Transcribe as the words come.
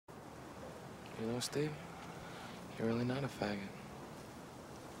You know, Steve, you're really not a faggot.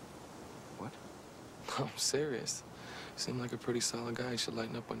 What? I'm serious. You seem like a pretty solid guy. You should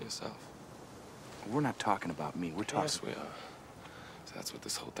lighten up on yourself. We're not talking about me. We're talking... Yes, we are. So that's what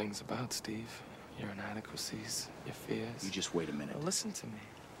this whole thing's about, Steve. Your inadequacies, your fears. You just wait a minute. Now listen to me.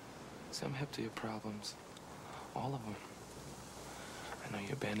 See, I'm hip to your problems. All of them. I know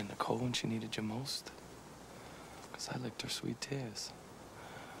you abandoned Nicole when she needed you most. Because I licked her sweet tears.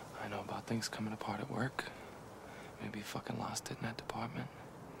 I know about things coming apart at work. Maybe you fucking lost it in that department.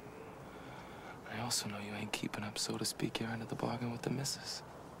 I also know you ain't keeping up, so to speak, your end of the bargain with the missus.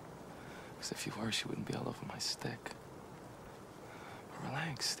 Because if you were, she wouldn't be all over my stick. But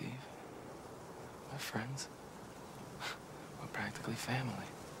relax, Steve. We're friends. We're practically family.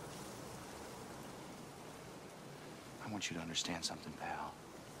 I want you to understand something, pal.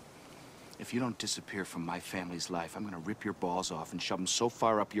 If you don't disappear from my family's life, I'm gonna rip your balls off and shove them so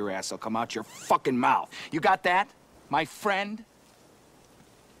far up your ass they'll come out your fucking mouth. You got that, my friend?